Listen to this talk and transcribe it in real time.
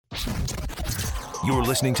You're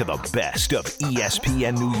listening to the best of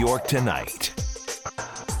ESPN New York tonight.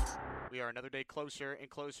 We are another day closer and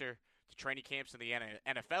closer to training camps in the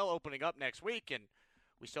NFL opening up next week, and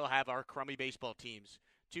we still have our crummy baseball teams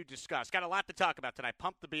to discuss. Got a lot to talk about tonight.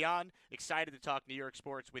 Pumped to be on. Excited to talk New York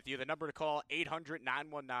sports with you. The number to call,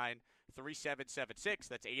 800-919-3776.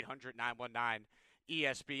 That's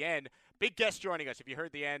 800-919-ESPN. Big guest joining us. If you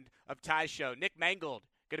heard the end of Ty's show, Nick Mangold,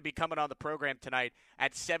 going to be coming on the program tonight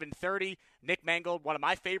at 7:30. Nick Mangold, one of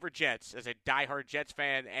my favorite Jets, as a diehard Jets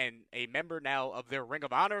fan and a member now of their Ring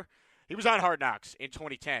of Honor. He was on Hard Knocks in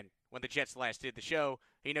 2010 when the Jets last did the show.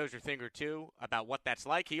 He knows a thing or two about what that's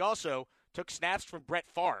like. He also took snaps from Brett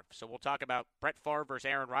Favre. So we'll talk about Brett Favre versus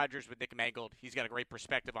Aaron Rodgers with Nick Mangold. He's got a great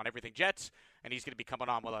perspective on everything Jets, and he's going to be coming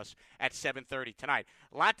on with us at 7:30 tonight.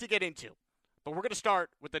 A lot to get into. But we're going to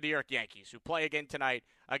start with the New York Yankees, who play again tonight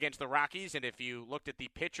against the Rockies. And if you looked at the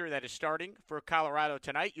pitcher that is starting for Colorado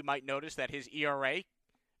tonight, you might notice that his ERA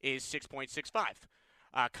is 6.65.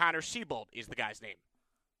 Connor Seabold is the guy's name.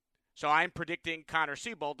 So I'm predicting Connor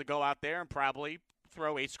Seabold to go out there and probably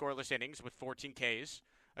throw 8 scoreless innings with 14 Ks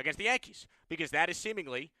against the Yankees, because that is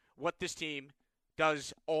seemingly what this team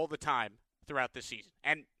does all the time throughout this season.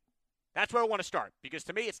 And that's where I want to start, because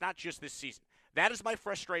to me, it's not just this season. That is my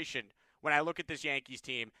frustration when I look at this Yankees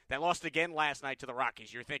team that lost again last night to the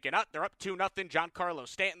Rockies. You're thinking, they're up 2-0, Giancarlo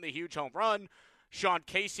Stanton, the huge home run, Sean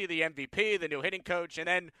Casey, the MVP, the new hitting coach, and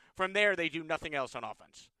then from there they do nothing else on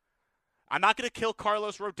offense. I'm not going to kill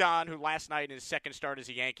Carlos Rodon, who last night in his second start as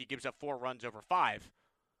a Yankee gives up 4 runs over 5.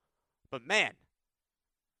 But man,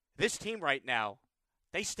 this team right now,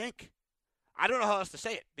 they stink. I don't know how else to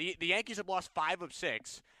say it. The Yankees have lost 5 of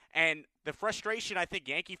 6, and the frustration I think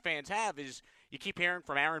Yankee fans have is you keep hearing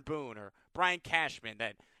from Aaron Boone or Brian Cashman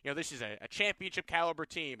that, this is a championship caliber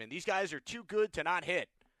team, and these guys are too good to not hit.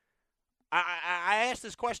 I asked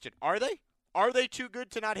this question. Are they? Are they too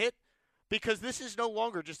good to not hit? Because this is no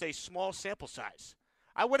longer just a small sample size.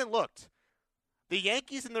 I went and looked. The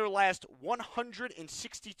Yankees in their last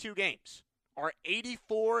 162 games are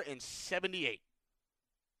 84-78.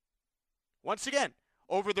 Once again,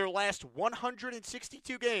 over their last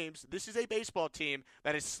 162 games, this is a baseball team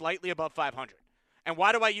that is slightly above 500. And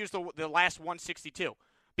why do I use the last 162?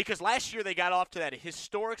 Because last year they got off to that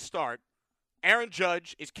historic start. Aaron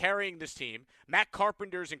Judge is carrying this team. Matt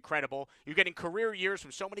Carpenter is incredible. You're getting career years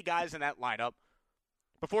from so many guys in that lineup.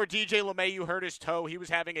 Before DJ LeMahieu hurt his toe, he was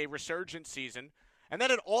having a resurgent season. And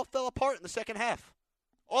then it all fell apart in the second half.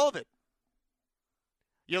 All of it.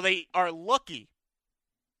 They are lucky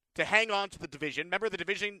to hang on to the division. Remember the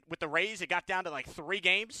division with the Rays? It got down to like 3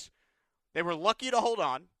 games. They were lucky to hold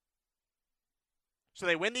on. So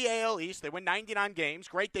they win the AL East. They win 99 games.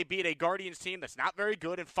 Great, they beat a Guardians team that's not very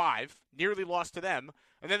good in 5. Nearly lost to them.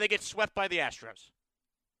 And then they get swept by the Astros,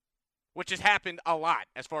 which has happened a lot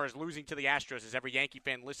as far as losing to the Astros, as every Yankee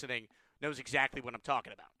fan listening knows exactly what I'm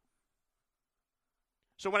talking about.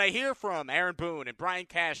 So when I hear from Aaron Boone and Brian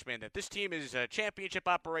Cashman that this team is a championship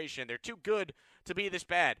operation, they're too good to be this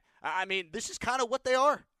bad, I mean, this is kind of what they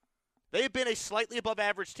are. They have been a slightly above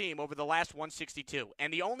average team over the last 162.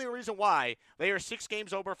 And the only reason why they are 6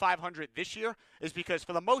 games over 500 this year is because,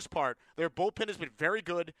 for the most part, their bullpen has been very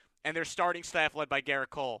good, and their starting staff, led by Garrett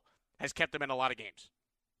Cole, has kept them in a lot of games.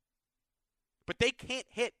 But they can't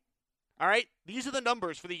hit. All right? These are the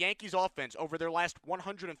numbers for the Yankees offense over their last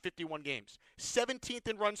 151 games. 17th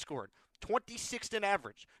in runs scored, 26th in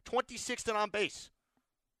average, 26th in on base.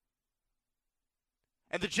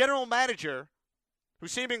 And the general manager, who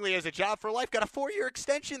seemingly has a job for life, got a 4-year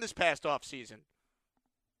extension this past offseason.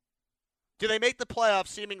 Do they make the playoffs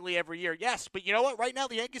seemingly every year? Yes, but you know what? Right now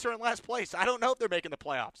the Yankees are in last place. I don't know if they're making the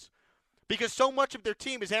playoffs because so much of their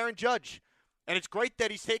team is Aaron Judge. And it's great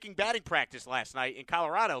that he's taking batting practice last night in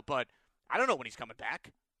Colorado, but I don't know when he's coming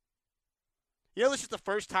back. This is the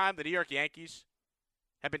first time the New York Yankees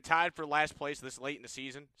have been tied for last place this late in the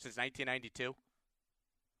season since 1992.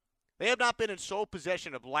 They have not been in sole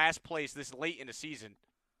possession of last place this late in the season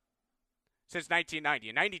since 1990.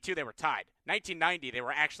 In 92, they were tied. 1990, they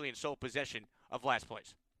were actually in sole possession of last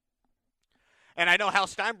place. And I know Hal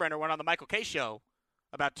Steinbrenner went on the Michael Kay show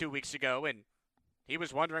about 2 weeks ago, and he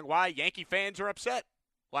was wondering why Yankee fans are upset.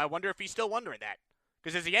 Well, I wonder if he's still wondering that.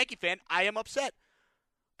 Because as a Yankee fan, I am upset.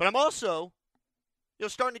 But I'm also,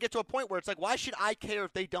 starting to get to a point where it's like, why should I care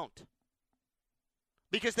if they don't?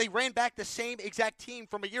 Because they ran back the same exact team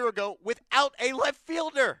from a year ago without a left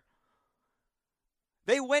fielder.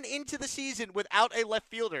 They went into the season without a left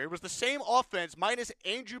fielder. It was the same offense minus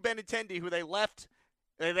Andrew Benintendi, who they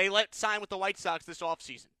let sign with the White Sox this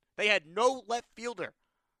offseason. They had no left fielder.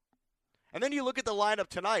 And then you look at the lineup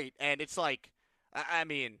tonight, and it's like, I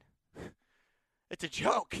mean, It's a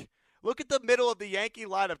joke. Look at the middle of the Yankee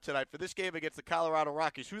lineup tonight for this game against the Colorado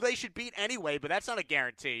Rockies, who they should beat anyway, but that's not a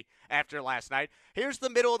guarantee after last night. Here's the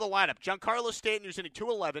middle of the lineup. Giancarlo Stanton, who's hitting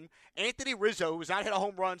 211. Anthony Rizzo, who's not hit a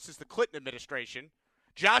home run since the Clinton administration.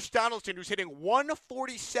 Josh Donaldson, who's hitting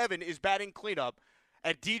 147, is batting cleanup.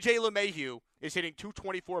 And DJ LeMahieu is hitting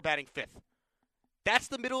 224, batting fifth. That's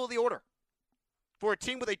the middle of the order. For a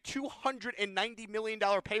team with a $290 million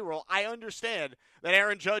payroll, I understand that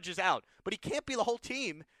Aaron Judge is out. But he can't be the whole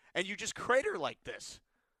team, and you just crater like this.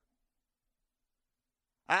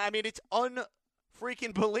 I mean, it's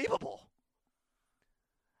unfreaking believable.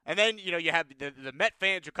 And then, you have the Met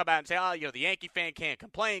fans who come out and say, the Yankee fan can't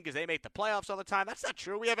complain because they make the playoffs all the time. That's not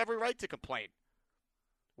true. We have every right to complain.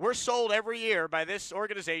 We're sold every year by this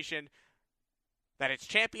organization that it's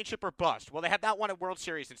championship or bust. Well, they have not won a World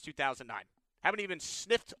Series since 2009. Haven't even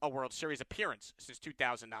sniffed a World Series appearance since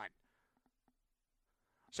 2009.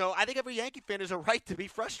 So I think every Yankee fan has a right to be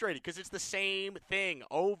frustrated because it's the same thing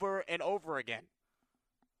over and over again.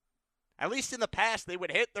 At least in the past, they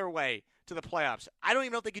would hit their way to the playoffs. I don't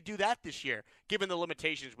even know if they could do that this year, given the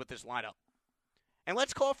limitations with this lineup. And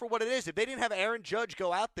let's call it for what it is. If they didn't have Aaron Judge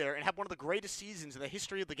go out there and have one of the greatest seasons in the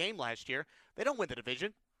history of the game last year, they don't win the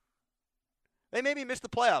division. They maybe missed the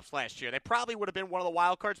playoffs last year. They probably would have been one of the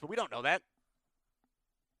wild cards, but we don't know that.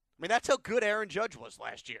 I mean, that's how good Aaron Judge was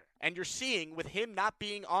last year. And you're seeing with him not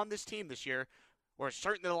being on this team this year, or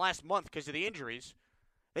certainly the last month because of the injuries,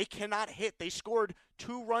 they cannot hit. They scored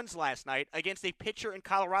 2 runs last night against a pitcher in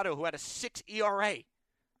Colorado who had a 6 ERA.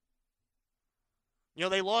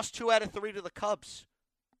 They lost 2 out of 3 to the Cubs.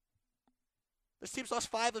 This team's lost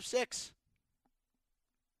 5 of 6.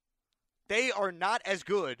 They are not as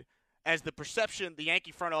good as the perception the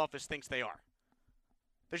Yankee front office thinks they are.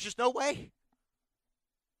 There's just no way.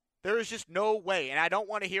 There is just no way. And I don't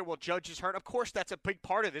want to hear, well, Judge is hurt. Of course, that's a big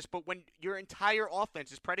part of this. But when your entire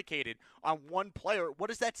offense is predicated on one player, what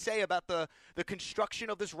does that say about the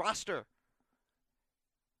construction of this roster?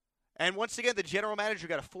 And once again, the general manager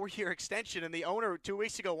got a 4-year extension, and the owner 2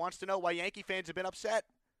 weeks ago wants to know why Yankee fans have been upset.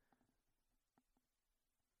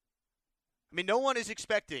 I mean, no one is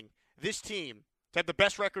expecting this team to have the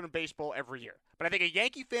best record in baseball every year. But I think a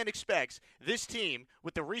Yankee fan expects this team,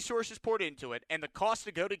 with the resources poured into it and the cost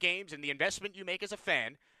to go to games and the investment you make as a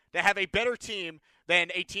fan, to have a better team than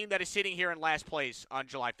a team that is sitting here in last place on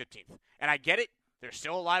July 15th. And I get it. They're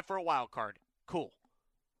still alive for a wild card. Cool.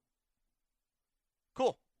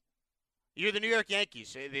 You're the New York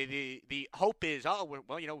Yankees. The hope is,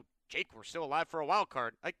 Jake, we're still alive for a wild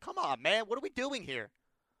card. Like, come on, man. What are we doing here?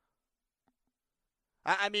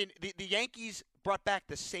 I mean, the Yankees brought back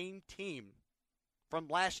the same team from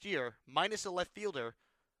last year, minus a left fielder,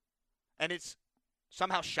 and it's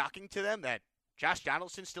somehow shocking to them that Josh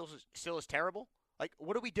Donaldson still is terrible. Like,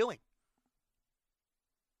 what are we doing?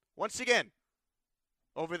 Once again,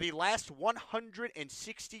 over the last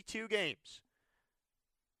 162 games,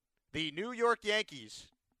 the New York Yankees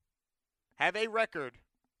have a record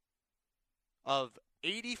of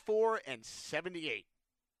 84-78.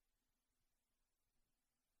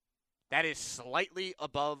 That is slightly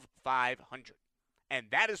above 500. And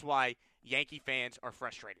that is why Yankee fans are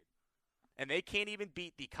frustrated. And they can't even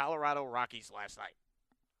beat the Colorado Rockies last night.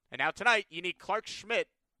 And now tonight, you need Clark Schmidt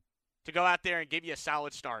to go out there and give you a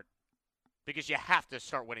solid start. Because you have to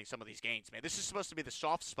start winning some of these games, man. This is supposed to be the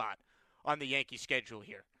soft spot on the Yankee schedule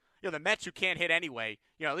here. The Mets who can't hit anyway,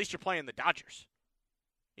 at least you're playing the Dodgers.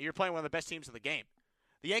 You're playing one of the best teams in the game.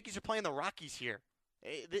 The Yankees are playing the Rockies here.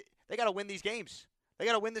 They got to win these games. They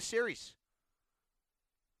got to win this series.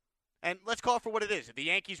 And let's call it for what it is. If the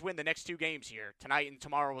Yankees win the next 2 games here, tonight and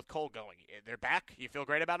tomorrow with Cole going, they're back. You feel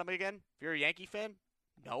great about them again? If you're a Yankee fan?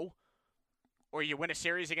 No. Or you win a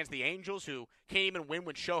series against the Angels, who can't even win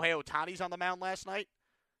when Shohei Ohtani's on the mound last night?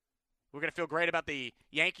 We're going to feel great about the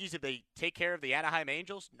Yankees if they take care of the Anaheim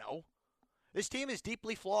Angels? No. This team is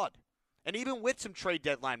deeply flawed. And even with some trade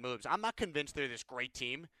deadline moves, I'm not convinced they're this great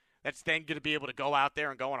team that's then going to be able to go out there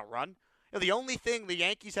and go on a run. The only thing the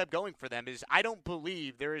Yankees have going for them is I don't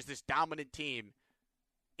believe there is this dominant team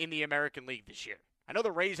in the American League this year. I know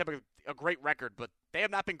the Rays have a great record, but they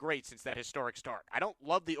have not been great since that historic start. I don't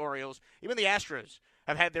love the Orioles. Even the Astros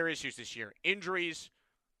have had their issues this year. Injuries,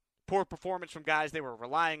 poor performance from guys they were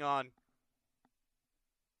relying on.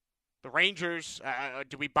 The Rangers,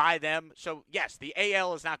 do we buy them? So, yes, the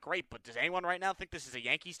AL is not great, but does anyone right now think this is a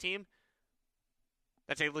Yankees team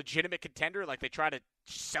that's a legitimate contender like they try to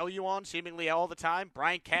sell you on seemingly all the time?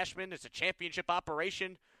 Brian Cashman is a championship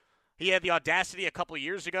operation. He had the audacity a couple of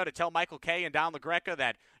years ago to tell Michael Kay and Don LaGreca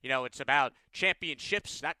that, it's about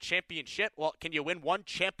championships, not championship. Well, can you win one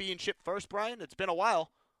championship first, Brian? It's been a while.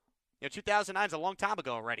 2009 is a long time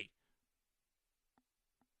ago already.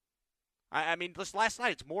 I mean, listen, last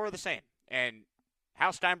night it's more of the same. And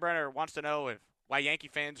Hal Steinbrenner wants to know why Yankee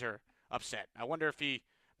fans are upset. I wonder if he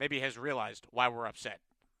maybe has realized why we're upset.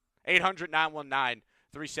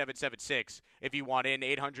 800-919-3776 if you want in.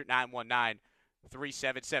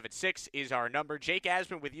 800-919-3776 is our number. Jake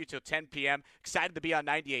Asman with you till 10 p.m. Excited to be on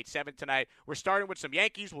 98.7 tonight. We're starting with some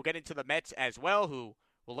Yankees. We'll get into the Mets as well, who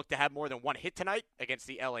will look to have more than one hit tonight against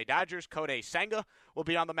the L.A. Dodgers. Kodai Senga will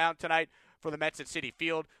be on the mound tonight for the Mets at Citi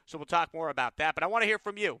Field, so we'll talk more about that. But I want to hear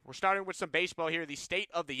from you. We're starting with some baseball here, the state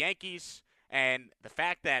of the Yankees, and the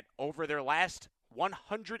fact that over their last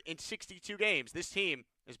 162 games, this team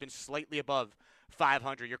has been slightly above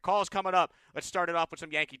 500. Your call's coming up. Let's start it off with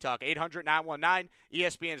some Yankee talk. 800-919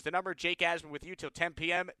 ESPN is the number. Jake Asman with you till 10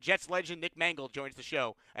 p.m. Jets legend Nick Mangold joins the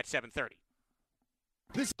show at 7:30.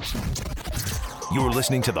 You're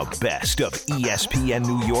listening to the best of ESPN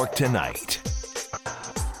New York Tonight.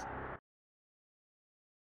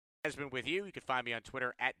 Asman with you. You can find me on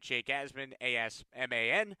Twitter at Jake Asman,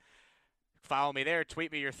 ASMAN. Follow me there.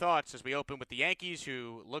 Tweet me your thoughts as we open with the Yankees,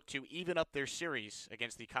 who look to even up their series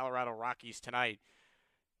against the Colorado Rockies tonight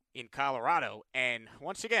in Colorado. And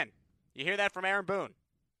once again, you hear that from Aaron Boone.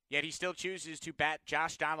 Yet he still chooses to bat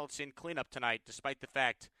Josh Donaldson cleanup tonight, despite the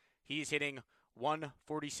fact he's hitting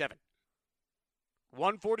 147.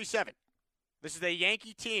 147. This is a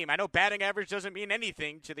Yankee team. I know batting average doesn't mean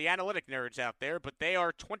anything to the analytic nerds out there, but they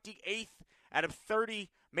are 28th out of 30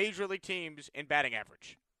 major league teams in batting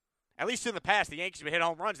average. At least in the past, the Yankees have hit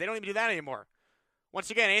home runs. They don't even do that anymore. Once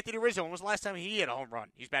again, Anthony Rizzo, when was the last time he hit a home run?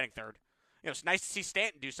 He's batting third. It's nice to see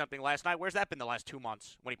Stanton do something last night. Where's that been the last 2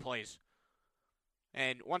 months when he plays?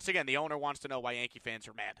 And once again, the owner wants to know why Yankee fans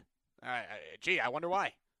are mad. I wonder why.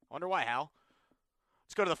 I wonder why, Hal.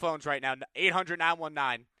 Let's go to the phones right now.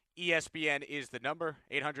 800-919 ESPN is the number.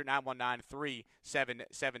 800-919-3776.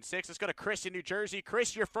 Let's go to Chris in New Jersey.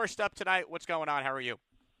 Chris, you're first up tonight. What's going on? How are you?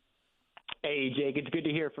 Hey, Jake. It's good to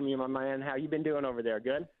hear from you, my man. How you been doing over there?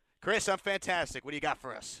 Good? Chris, I'm fantastic. What do you got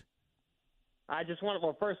for us? First of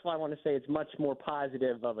all, I want to say it's much more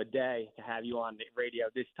positive of a day to have you on the radio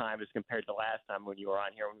this time as compared to last time when you were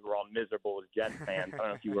on here when we were all miserable as Jets fans. I don't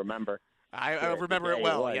know if you remember. I remember it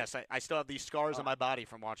well, yes. I still have these scars on my body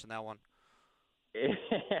from watching that one.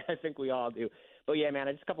 I think we all do. But, yeah, man,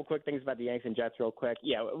 just a couple quick things about the Yanks and Jets real quick.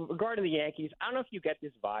 Yeah, regarding the Yankees, I don't know if you get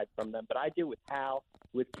this vibe from them, but I do with Hal,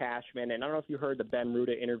 with Cashman, and I don't know if you heard the Ben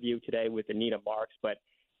Ruda interview today with Anita Marks, but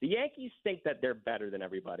the Yankees think that they're better than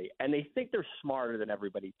everybody, and they think they're smarter than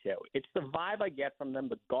everybody, too. It's the vibe I get from them,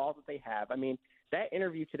 the gall that they have. I mean, that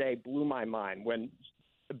interview today blew my mind when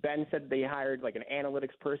Ben said they hired like an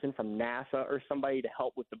analytics person from NASA or somebody to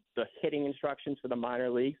help with the hitting instructions for the minor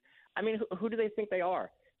leagues. I mean, who do they think they are?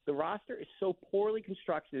 The roster is so poorly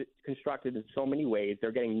constructed in so many ways.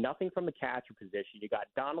 They're getting nothing from the catcher position. You got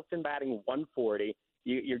Donaldson batting 140.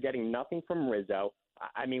 You're getting nothing from Rizzo.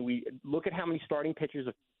 I mean, we look at how many starting pitchers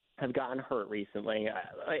have gotten hurt recently.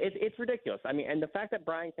 It's ridiculous. I mean, and the fact that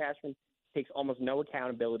Brian Cashman takes almost no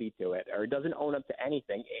accountability to it or doesn't own up to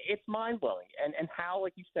anything, it's mind-blowing. And Hal,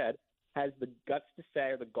 like you said, has the guts to say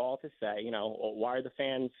or the gall to say, why are the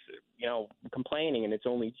fans, complaining and it's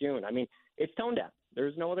only June? I mean, it's tone deaf.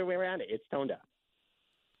 There's no other way around it. It's tone deaf.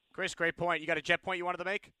 Chris, great point. You got a Jet point you wanted to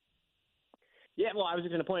make? Yeah, well, I was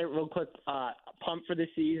just going to point real quick. Pumped for the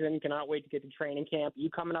season. Cannot wait to get to training camp. You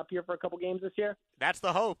coming up here for a couple games this year? That's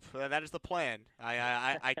the hope. That is the plan.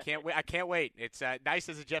 I can't wait. I can't wait. It's nice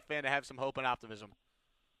as a Jet fan to have some hope and optimism.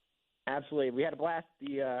 Absolutely. We had a blast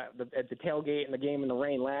at the tailgate and the game in the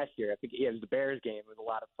rain last year. I think it was the Bears game. It was a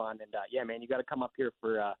lot of fun. And, yeah, man, you got to come up here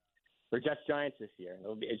for Jets-Giants this year.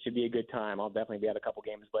 It should be a good time. I'll definitely be at a couple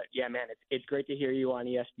games. But, yeah, man, it's great to hear you on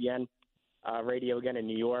ESPN radio again in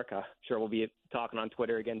New York. Sure we'll be talking on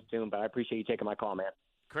Twitter again soon, but I appreciate you taking my call, man.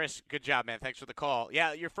 Chris, good job, man. Thanks for the call.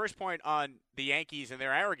 Yeah, your first point on the Yankees and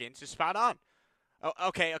their arrogance is spot on.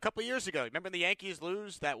 Okay, a couple years ago, remember the Yankees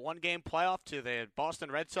lose that one-game playoff to the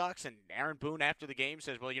Boston Red Sox, and Aaron Boone after the game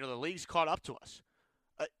says, well, the league's caught up to us.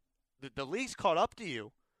 The league's caught up to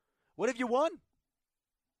you? What have you won?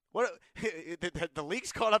 What the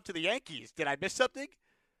league's caught up to the Yankees. Did I miss something?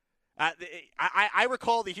 I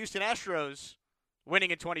recall the Houston Astros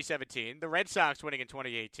winning in 2017, the Red Sox winning in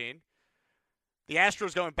 2018, the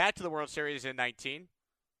Astros going back to the World Series in 19.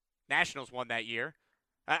 Nationals won that year.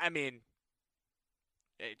 I mean,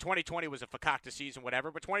 2020 was a fakakta season,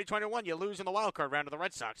 whatever, but 2021 you lose in the wild card round to the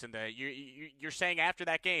Red Sox, and you're saying after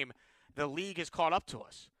that game the league has caught up to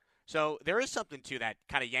us. So there is something to that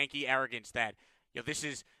kind of Yankee arrogance that this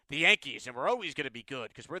is the Yankees, and we're always going to be good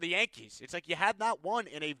because we're the Yankees. It's like you have not won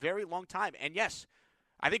in a very long time. And, yes,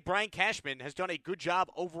 I think Brian Cashman has done a good job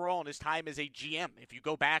overall in his time as a GM. If you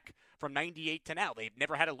go back from 98 to now, they've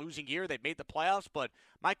never had a losing year. They've made the playoffs. But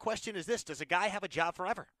my question is this: does a guy have a job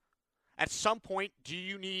forever? At some point, do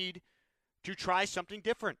you need to try something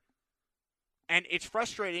different? And it's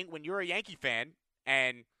frustrating when you're a Yankee fan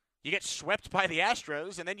and you get swept by the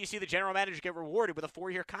Astros, and then you see the general manager get rewarded with a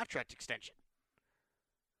 4-year contract extension.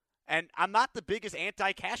 And I'm not the biggest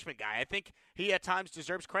anti-Cashman guy. I think he at times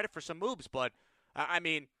deserves credit for some moves, but I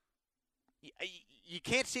mean, you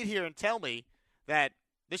can't sit here and tell me that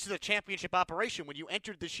this is a championship operation when you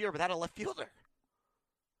entered this year without a left fielder.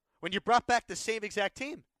 When you brought back the same exact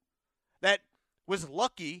team that was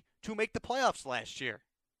lucky to make the playoffs last year.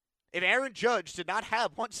 If Aaron Judge did not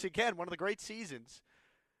have, once again, one of the great seasons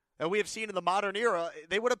that we have seen in the modern era,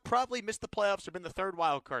 they would have probably missed the playoffs or been the third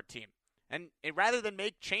wild card team. And rather than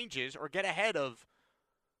make changes or get ahead of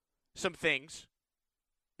some things,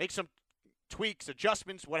 make some tweaks,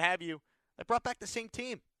 adjustments, what have you, they brought back the same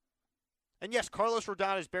team. And yes, Carlos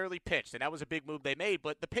Rodon has barely pitched, and that was a big move they made,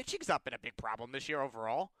 but the pitching's not been a big problem this year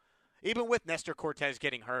overall, even with Nestor Cortez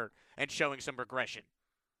getting hurt and showing some regression.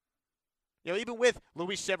 You know, even with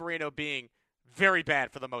Luis Severino being very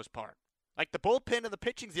bad for the most part. Like, the bullpen and the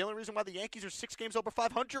pitching's the only reason why the Yankees are 6 games over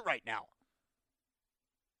 500 right now.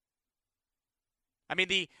 I mean,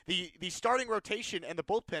 the starting rotation and the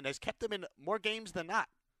bullpen has kept them in more games than not.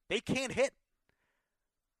 They can't hit.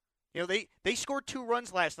 You know, they scored 2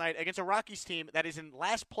 runs last night against a Rockies team that is in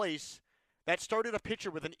last place that started a pitcher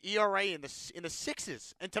with an ERA in the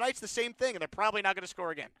sixes. And tonight's the same thing, and they're probably not going to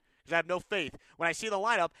score again because I have no faith when I see the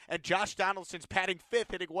lineup and Josh Donaldson's batting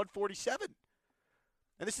 5th, hitting 147.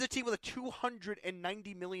 And this is a team with a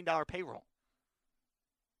 $290 million payroll.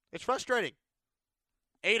 It's frustrating.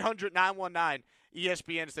 800-919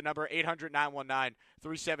 ESPN is the number,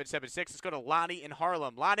 800-919-3776. Let's go to Lonnie in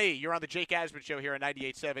Harlem. Lonnie, you're on the Jake Asman Show here on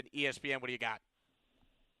 98.7 ESPN. What do you got?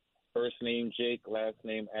 First name Jake, last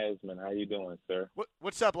name Asman. How you doing, sir?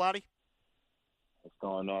 What's up, Lonnie? What's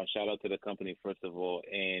going on? Shout out to the company, first of all.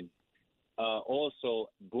 And also,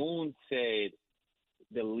 Boone said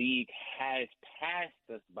the league has passed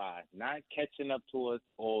us by, not catching up to us,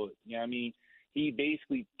 or, you know what I mean? He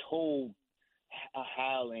basically told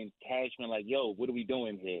Hal and Cashman, like, yo, what are we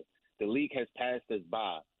doing here? The league has passed us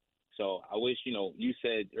by. So I wish, you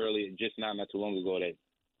said earlier, just not too long ago,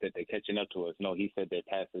 that they're catching up to us. No, he said they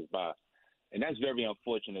passed us by. And that's very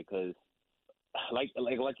unfortunate because, like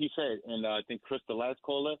you said, and I think Chris, the last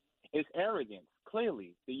caller, it's arrogance,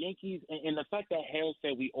 clearly. The Yankees, and the fact that Hale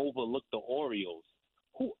said we overlooked the Orioles,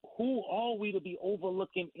 who are we to be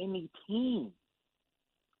overlooking any team?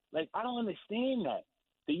 Like, I don't understand that.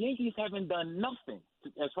 The Yankees haven't done nothing,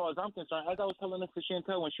 as far as I'm concerned. As I was telling this to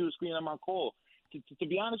Chantel when she was screening my call, to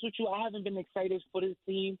be honest with you, I haven't been excited for this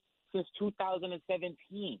team since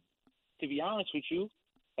 2017. To be honest with you,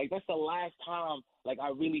 like, that's the last time, like, I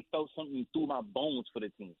really felt something through my bones for the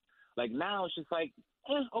team. Like, now it's just like,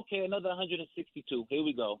 okay, another 162. Here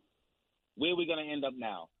we go. Where are we going to end up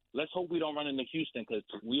now? Let's hope we don't run into Houston because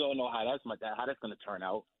we all know how that's going to turn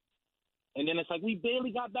out. And then it's like we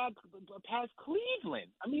barely got back past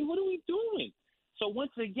Cleveland. I mean, what are we doing? So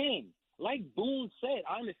once again, like Boone said,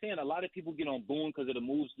 I understand a lot of people get on Boone because of the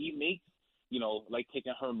moves he makes, like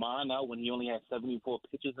taking Herman out when he only had 74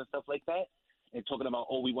 pitches and stuff like that, and talking about,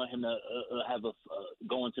 we want him to have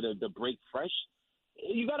go into the break fresh.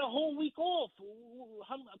 You got a whole week off.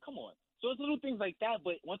 Come on. So it's little things like that.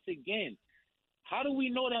 But once again, how do we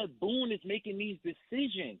know that Boone is making these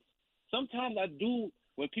decisions? Sometimes I do.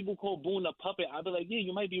 When people call Boone a puppet, I'll be like, yeah,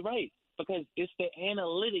 you might be right, because it's the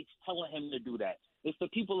analytics telling him to do that. It's the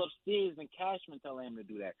people upstairs and Cashman telling him to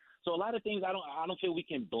do that. So a lot of things I don't feel we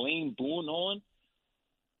can blame Boone on.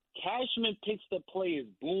 Cashman picks the players.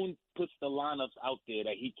 Boone puts the lineups out there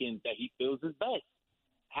that he feels is best.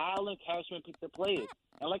 Hal and Cashman pick the players.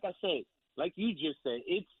 And like I said, like you just said,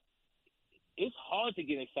 it's hard to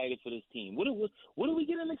get excited for this team. What are we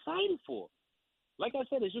getting excited for? Like I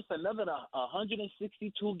said, it's just another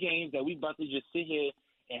 162 games that we about to just sit here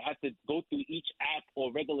and have to go through each app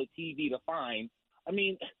or regular TV to find. I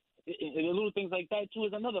mean, and little things like that, too,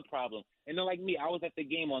 is another problem. And then, like me, I was at the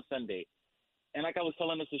game on Sunday. And like I was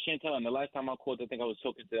telling this to Chantel, and the last time I called, I think I was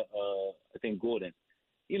talking to, Gordon.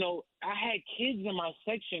 I had kids in my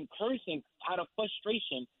section cursing out of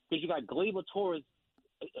frustration because you got Gleyber Torres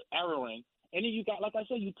erroring. And then you got, like I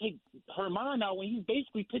said, you take Herman out when he's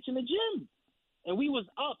basically pitching the gym. And we was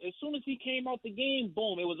up. As soon as he came out the game,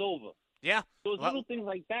 boom, it was over. Yeah. So it's little things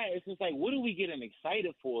like that. It's just like, what are we getting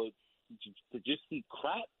excited for? To just see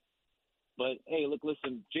crap? But, hey, look,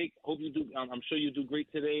 listen, Jake, hope you do. I'm sure you do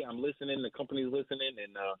great today. I'm listening. The company's listening.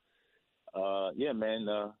 And Yeah, man,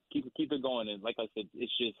 keep it going. And like I said,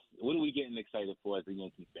 it's just, what are we getting excited for as a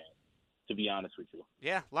Yankee fan, to be honest with you?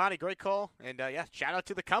 Yeah, Lonnie, great call. And, yeah, shout out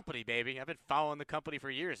to the company, baby. I've been following the company for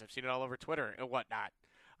years. I've seen it all over Twitter and whatnot.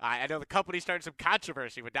 I know the company started some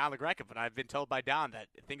controversy with Don LaGreca, but I've been told by Don that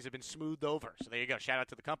things have been smoothed over. So there you go. Shout out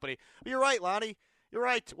to the company. But you're right, Lonnie. You're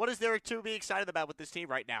right. What is there to be excited about with this team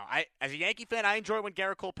right now? As a Yankee fan, I enjoy when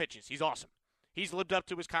Garrett Cole pitches. He's awesome. He's lived up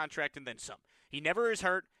to his contract and then some. He never is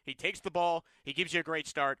hurt. He takes the ball. He gives you a great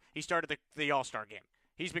start. He started the All-Star game.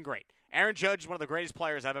 He's been great. Aaron Judge is one of the greatest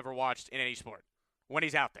players I've ever watched in any sport when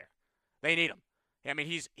he's out there. They need him. I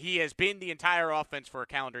mean, he has been the entire offense for a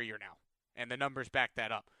calendar year now, and the numbers back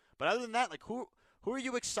that up. But other than that, like who are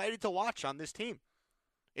you excited to watch on this team?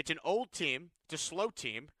 It's an old team. It's a slow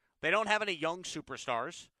team. They don't have any young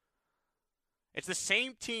superstars. It's the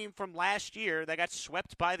same team from last year that got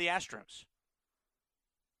swept by the Astros.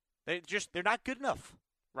 They're not good enough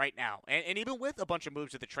right now. And even with a bunch of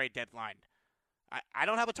moves at the trade deadline, I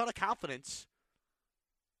don't have a ton of confidence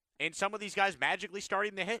in some of these guys magically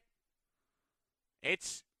starting to hit.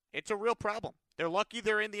 It's a real problem. They're lucky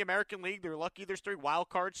they're in the American League. They're lucky there's 3 wild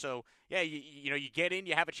cards. So, yeah, you get in,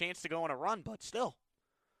 you have a chance to go on a run, but still.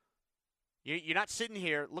 You're not sitting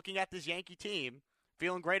here looking at this Yankee team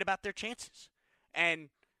feeling great about their chances. And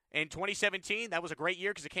in 2017, that was a great year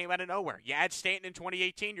because it came out of nowhere. You add Stanton in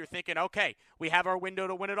 2018, you're thinking, okay, we have our window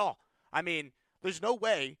to win it all. I mean, there's no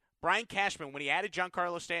way Brian Cashman, when he added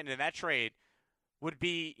Giancarlo Stanton in that trade, would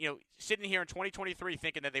be sitting here in 2023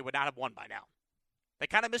 thinking that they would not have won by now. They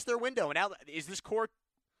kind of missed their window. And now, is this core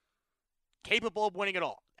capable of winning it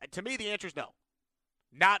all? To me, the answer is no.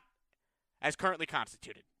 Not as currently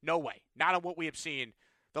constituted. No way. Not on what we have seen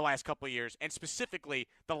the last couple of years, and specifically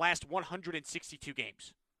the last 162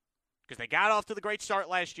 games. Because they got off to the great start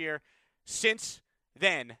last year. Since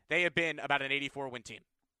then, they have been about an 84-win team.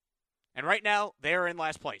 And right now, they're in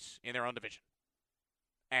last place in their own division.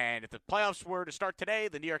 And if the playoffs were to start today,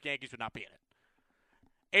 the New York Yankees would not be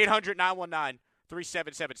in it. 800-919-3776,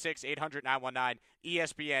 800-919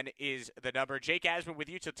 ESPN is the number. Jake Asman with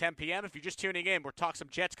you till 10 p.m. If you're just tuning in, we'll talk some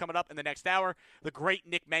Jets coming up in the next hour. The great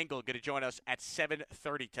Nick Mangold going to join us at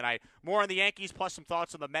 7:30 tonight. More on the Yankees, plus some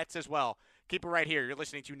thoughts on the Mets as well. Keep it right here. You're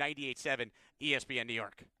listening to 98.7 ESPN New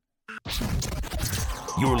York.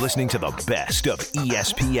 You're listening to the best of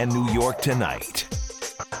ESPN New York tonight.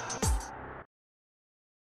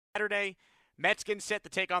 Saturday, Mets getting set to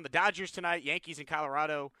take on the Dodgers tonight. Yankees in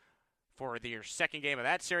Colorado for their second game of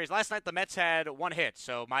that series. Last night, the Mets had 1 hit.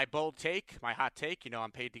 So my bold take, my hot take,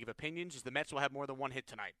 I'm paid to give opinions, is the Mets will have more than 1 hit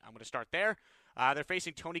tonight. I'm going to start there. They're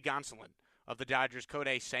facing Tony Gonsolin of the Dodgers,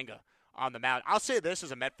 Kodai Senga on the mound. I'll say this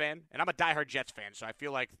as a Met fan, and I'm a diehard Jets fan, so I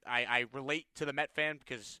feel like I relate to the Met fan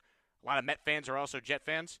because a lot of Met fans are also Jet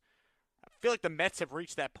fans. I feel like the Mets have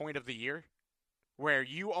reached that point of the year where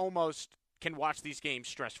you almost can watch these games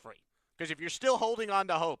stress-free. Because if you're still holding on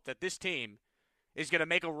to hope that this team is going to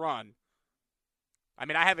make a run, I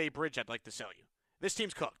mean, I have a bridge I'd like to sell you. This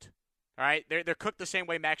team's cooked. All right? They're cooked the same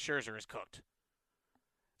way Max Scherzer is cooked.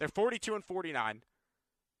 They're 42-49.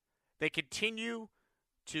 They continue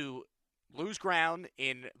to lose ground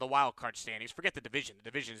in the wild card standings. Forget the division. The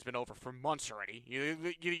division has been over for months already.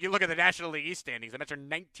 You look at the National League East standings. The Mets are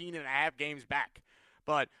 19 and a half games back.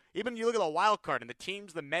 But even you look at the wild card and the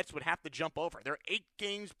teams the Mets would have to jump over. They're 8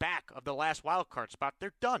 games back of the last wild card spot.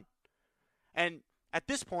 They're done. And at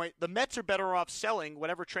this point, the Mets are better off selling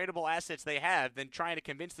whatever tradable assets they have than trying to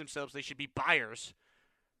convince themselves they should be buyers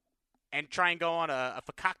and try and go on a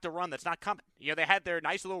fakakta run that's not coming. They had their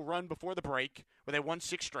nice little run before the break where they won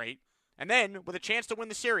 6 straight. And then, with a chance to win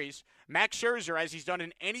the series, Max Scherzer, as he's done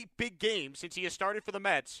in any big game since he has started for the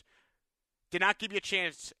Mets, did not give you a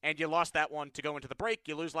chance, and you lost that one to go into the break.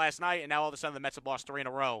 You lose last night, and now all of a sudden the Mets have lost 3 in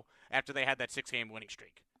a row after they had that 6-game winning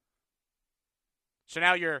streak. So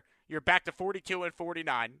now you're back to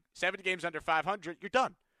 42-49, 7 games under 500. You're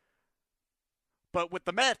done. But with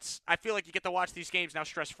the Mets, I feel like you get to watch these games now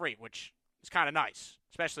stress-free, which is kind of nice,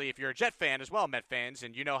 especially if you're a Jet fan as well, Met fans,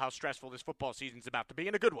 and you know how stressful this football season is about to be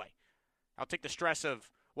in a good way. I'll take the stress of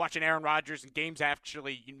watching Aaron Rodgers and games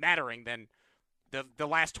actually mattering than the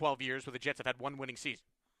last 12 years where the Jets have had 1 winning season.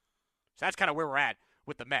 So that's kind of where we're at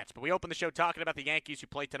with the Mets. But we open the show talking about the Yankees who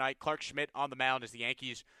play tonight. Clark Schmidt on the mound as the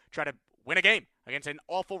Yankees try to win a game against an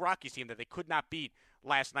awful Rockies team that they could not beat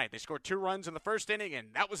last night. They scored 2 runs in the first inning, and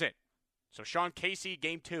that was it. So Sean Casey,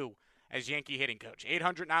 game 2 as Yankee hitting coach.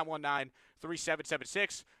 800-919-3776.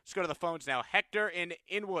 Let's go to the phones now. Hector in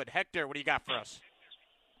Inwood. Hector, what do you got for us?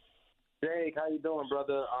 Jake, how you doing,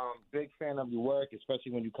 brother? Big fan of your work,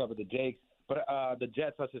 especially when you cover the Jakes. But the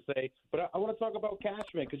Jets, I should say. But I want to talk about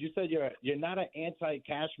Cashman because you said you're not an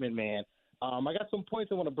anti-Cashman man. I got some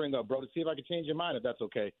points I want to bring up, bro, to see if I can change your mind, if that's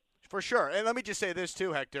okay. For sure. And let me just say this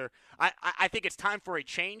too, Hector. I think it's time for a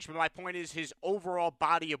change, but my point is his overall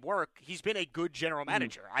body of work, he's been a good general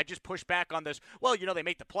manager. I just push back on this, well, they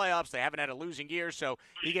make the playoffs, they haven't had a losing year, so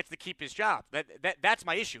he gets to keep his job. That's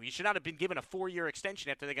my issue. He should not have been given a 4-year extension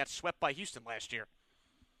after they got swept by Houston last year.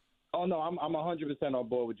 Oh, no, I'm 100% on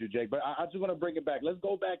board with you, Jake. But I just want to bring it back. Let's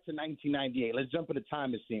go back to 1998. Let's jump in the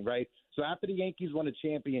time machine, right? So after the Yankees won the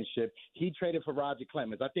championship, he traded for Roger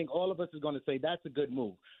Clemens. I think all of us is going to say that's a good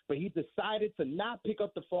move. But he decided to not pick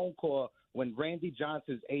up the phone call when Randy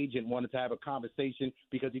Johnson's agent wanted to have a conversation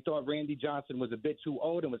because he thought Randy Johnson was a bit too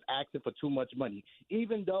old and was asking for too much money,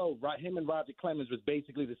 even though him and Roger Clemens was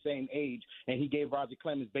basically the same age, and he gave Roger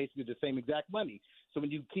Clemens basically the same exact money. So when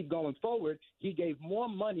you keep going forward, he gave more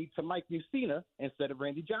money to Mike Mussina instead of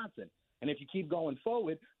Randy Johnson. And if you keep going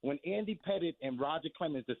forward, when Andy Pettitte and Roger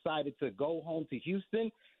Clemens decided to go home to Houston,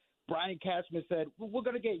 Brian Cashman said, we're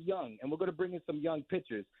going to get young, and we're going to bring in some young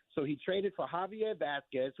pitchers. So he traded for Javier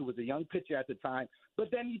Vasquez, who was a young pitcher at the time, but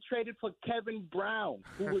then he traded for Kevin Brown,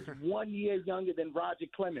 who was 1 year younger than Roger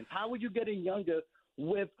Clemens. How were you getting younger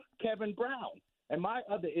with Kevin Brown? And my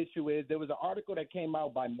other issue is there was an article that came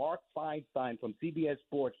out by Mark Feinstein from CBS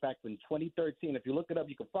Sports back in 2013. If you look it up,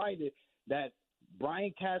 you can find it, that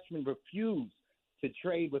Brian Cashman refused to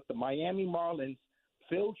trade with the Miami Marlins,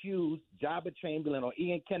 Phil Hughes, Jabba Chamberlain, or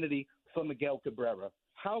Ian Kennedy for Miguel Cabrera.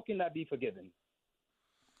 How can that be forgiven?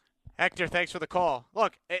 Hector, thanks for the call.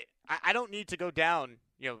 Look, I don't need to go down,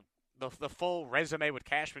 the full resume with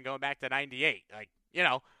Cashman going back to 98.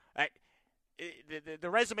 The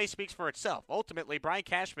resume speaks for itself. Ultimately, Brian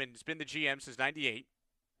Cashman's been the GM since 98,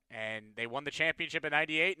 and they won the championship in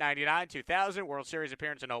 98, 99, 2000, World Series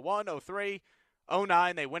appearance in 01, 03,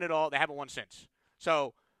 09. They win it all. They haven't won since.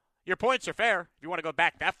 So your points are fair if you want to go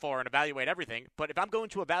back that far and evaluate everything. But if I'm going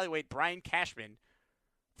to evaluate Brian Cashman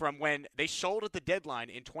from when they sold at the deadline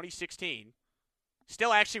in 2016,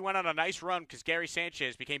 still actually went on a nice run because Gary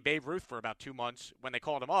Sanchez became Babe Ruth for about 2 months when they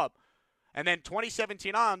called him up. And then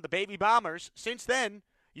 2017 on, the Baby Bombers, since then,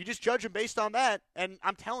 you just judge him based on that. And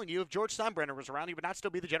I'm telling you, if George Steinbrenner was around, he would not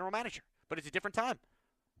still be the general manager. But it's a different time.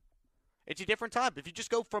 It's a different time. If you just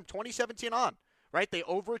go from 2017 on, right, they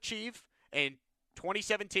overachieve in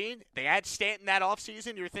 2017. They add Stanton that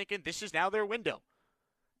offseason. You're thinking this is now their window.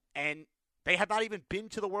 And they have not even been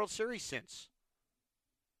to the World Series since.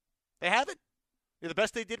 They haven't. The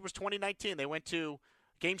best they did was 2019. They went to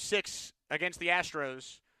Game 6 against the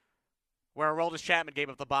Astros, where Aroldis Chapman gave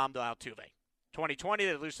up the bomb to Altuve. 2020,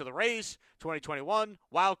 they lose to the Rays. 2021,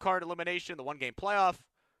 wild card elimination, the one-game playoff.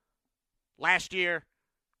 Last year,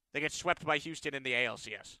 they get swept by Houston in the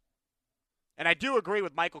ALCS. And I do agree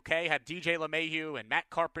with Michael Kay. Had DJ LeMahieu and Matt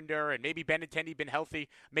Carpenter and maybe Benintendi been healthy,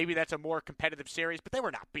 maybe that's a more competitive series. But they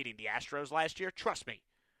were not beating the Astros last year. Trust me.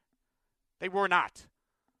 They were not.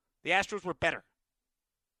 The Astros were better.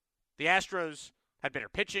 The Astros had better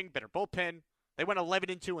pitching, better bullpen. They went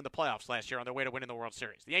 11-2 in the playoffs last year on their way to winning the World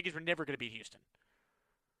Series. The Yankees were never going to beat Houston.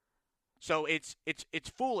 So it's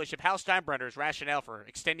foolish if Hal Steinbrenner's rationale for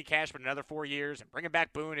extending Cashman another 4 years and bringing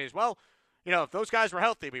back Boone is, well, if those guys were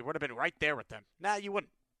healthy, we would have been right there with them. Nah, you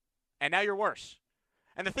wouldn't. And now you're worse.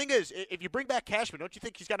 And the thing is, if you bring back Cashman, don't you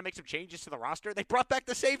think he's got to make some changes to the roster? They brought back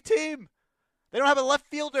the same team. They don't have a left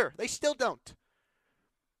fielder. They still don't.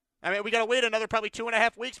 I mean, we got to wait another probably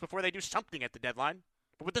 2.5 weeks before they do something at the deadline.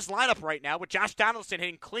 But with this lineup right now, with Josh Donaldson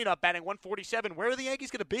hitting cleanup, batting 147, where are the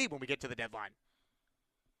Yankees going to be when we get to the deadline?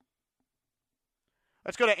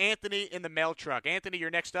 Let's go to Anthony in the mail truck. Anthony,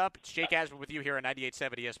 you're next up. It's Jake Asman with you here on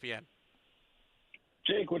 98.7 ESPN.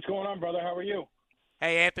 Jake, what's going on, brother? How are you?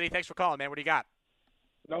 Hey, Anthony, thanks for calling, man. What do you got?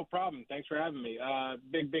 No problem. Thanks for having me.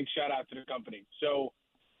 Big shout out to the company. So,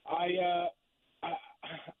 I'm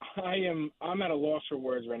at a loss for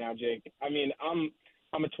words right now, Jake. I mean, I'm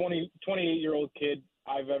a 28-year-old kid.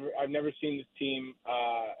 I've never seen this team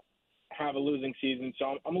have a losing season,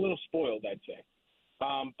 so I'm a little spoiled, I'd say.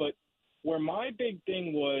 But where my big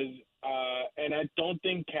thing was, and I don't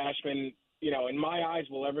think Cashman, in my eyes,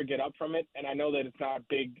 will ever get up from it. And I know that it's not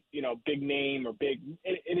big name or big.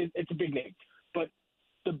 It's a big name, but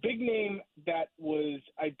the big name that was,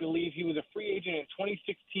 I believe, he was a free agent in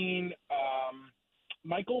 2016.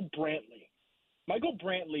 Michael Brantley. Michael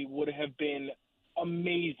Brantley would have been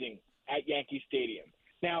amazing at Yankee Stadium.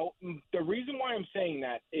 Now, the reason why I'm saying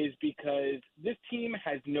that is because this team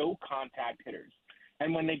has no contact hitters.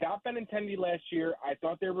 And when they got Benintendi last year, I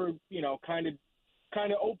thought they were, kind of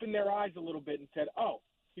opened their eyes a little bit and said, oh,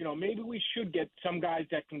 maybe we should get some guys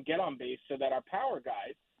that can get on base so that our power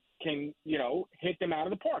guys can, hit them out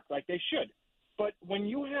of the park like they should. But when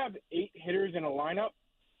you have 8 hitters in a lineup,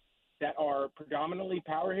 that are predominantly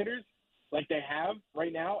power hitters like they have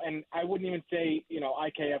right now. And I wouldn't even say,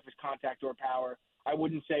 IKF is contact or power. I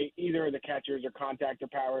wouldn't say either of the catchers are contact or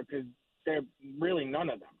power because they're really none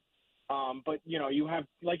of them. But, you have,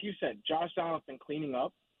 like you said, Josh Donaldson cleaning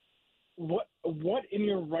up. What in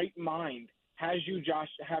your right mind has you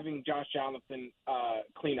having Josh Donaldson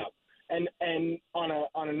clean up? And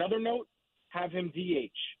on another note, have him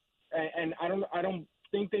DH. And I don't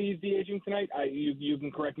think that he's DHing tonight. You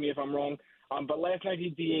can correct me if I'm wrong. But last night he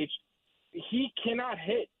DH'd. He cannot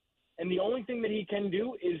hit, and the only thing that he can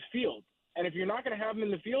do is field. And if you're not going to have him in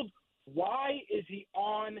the field, why is he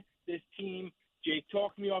on this team? Jake,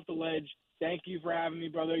 talk me off the ledge. Thank you for having me,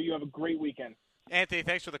 brother. You have a great weekend. Anthony,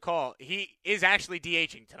 thanks for the call. He is actually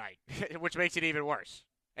DHing tonight, which makes it even worse.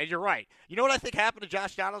 And you're right. You know what I think happened to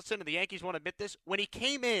Josh Donaldson, and the Yankees won't admit this? When he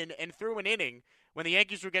came in and threw an inning when the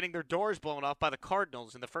Yankees were getting their doors blown off by the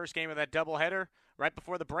Cardinals in the first game of that doubleheader right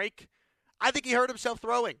before the break, I think he hurt himself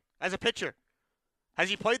throwing as a pitcher. Has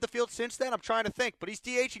he played the field since then? I'm trying to think. But he's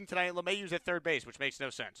DHing tonight, and LeMahieu's at third base, which makes no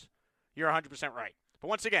sense. You're 100% right. But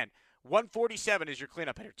once again, 147 is your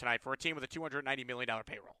cleanup hitter tonight for a team with a $290 million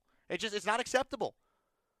payroll. It's not acceptable.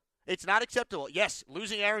 It's not acceptable. Yes,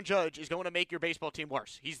 losing Aaron Judge is going to make your baseball team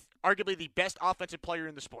worse. He's arguably the best offensive player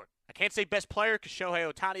in the sport. I can't say best player because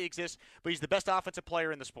Shohei Ohtani exists, but he's the best offensive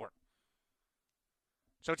player in the sport.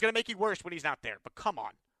 So it's going to make you worse when he's not there. But come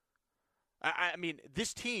on. I mean,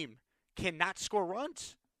 this team cannot score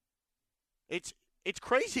runs. It's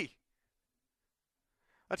crazy.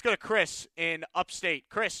 Let's go to Chris in upstate.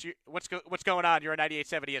 Chris, what's going on? You're on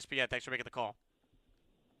 98.7 ESPN. Thanks for making the call.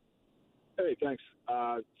 Hey, thanks.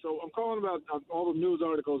 So I'm calling about all the news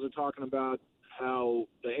articles are talking about how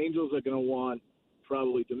the Angels are going to want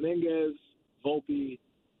probably Dominguez, Volpe,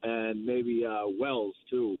 and maybe Wells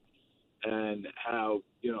too, and how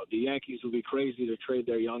the Yankees will be crazy to trade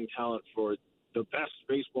their young talent for the best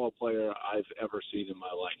baseball player I've ever seen in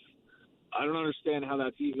my life. I don't understand how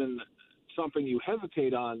that's even something you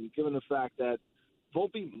hesitate on, given the fact that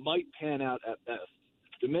Volpe might pan out at best.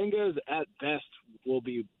 Dominguez, at best, will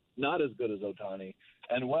be not as good as Ohtani.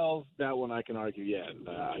 And Wells, that one I can argue,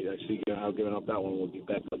 I see how giving up that one would be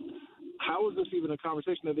bad. But how is this even a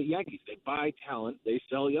conversation of the Yankees? They buy talent, they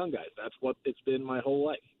sell young guys. That's what it's been my whole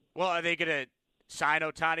life. Well, are they going to sign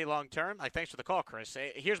Ohtani long term? Thanks for the call, Chris.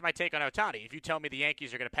 Here's my take on Ohtani. If you tell me the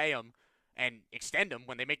Yankees are going to pay him and extend him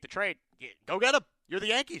when they make the trade, go get him. You're the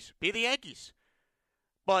Yankees. Be the Yankees.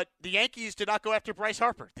 But the Yankees did not go after Bryce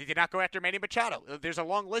Harper. They did not go after Manny Machado. There's a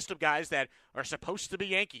long list of guys that are supposed to be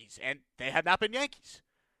Yankees, and they have not been Yankees.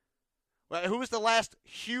 Well, who was the last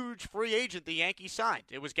huge free agent the Yankees signed?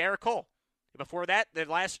 It was Garrett Cole. Before that, the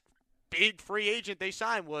last big free agent they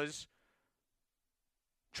signed was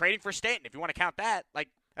trading for Stanton, if you want to count that. Like,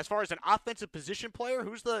 as far as an offensive position player,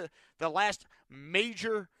 who's the last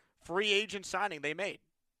major free agent signing they made?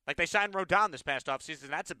 Like, they signed Rodon this past offseason,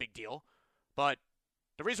 and that's a big deal. But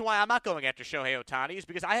the reason why I'm not going after Shohei Ohtani is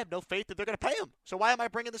because I have no faith that they're going to pay him. So why am I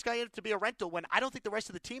bringing this guy in to be a rental when I don't think the rest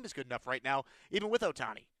of the team is good enough right now, even with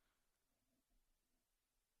Ohtani?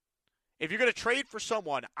 If you're going to trade for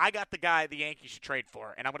someone, I got the guy the Yankees should trade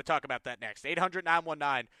for, and I'm going to talk about that next.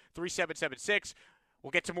 800-919-3776.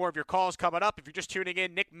 We'll get to more of your calls coming up. If you're just tuning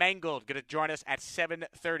in, Nick Mangold going to join us at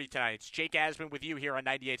 7:30 tonight. It's Jake Asman with you here on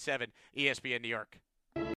 98.7 ESPN New York.